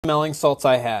Smelling salts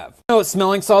I have. You know what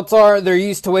smelling salts are? They're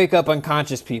used to wake up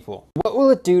unconscious people. What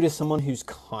will it do to someone who's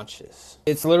conscious?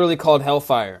 It's literally called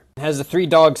Hellfire. It has the 3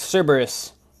 dogs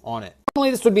Cerberus on it.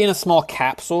 Normally this would be in a small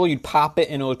capsule. You'd pop it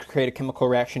and it would create a chemical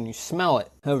reaction. You smell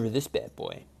it. However, this bad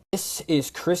boy. This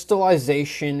is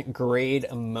crystallization grade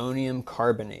ammonium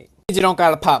carbonate. You don't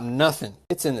gotta pop nothing.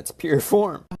 It's in its pure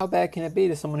form. How bad can it be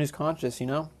to someone who's conscious, you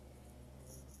know?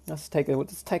 Let's take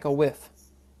a whiff.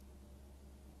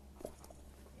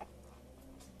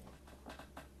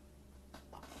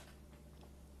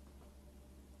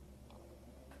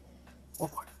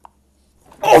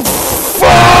 Oh,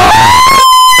 fuck!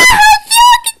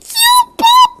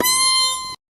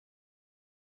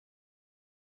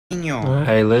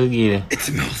 Hey, let's get it. It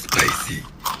smells spicy.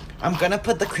 I'm gonna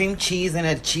put the cream cheese in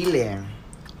a chile.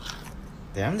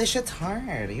 Damn, this shit's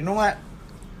hard. You know what?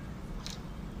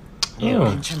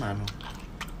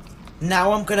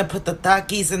 Now I'm gonna put the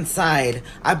Takis inside.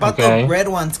 I bought the red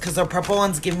ones because the purple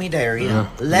ones give me diarrhea.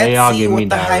 Let's see what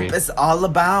the hype is all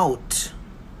about.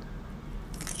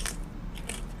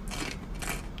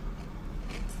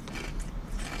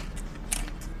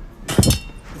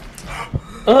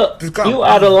 You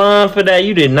out of line for that.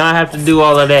 You did not have to do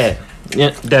all of that.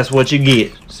 Yeah, that's what you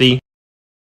get. See?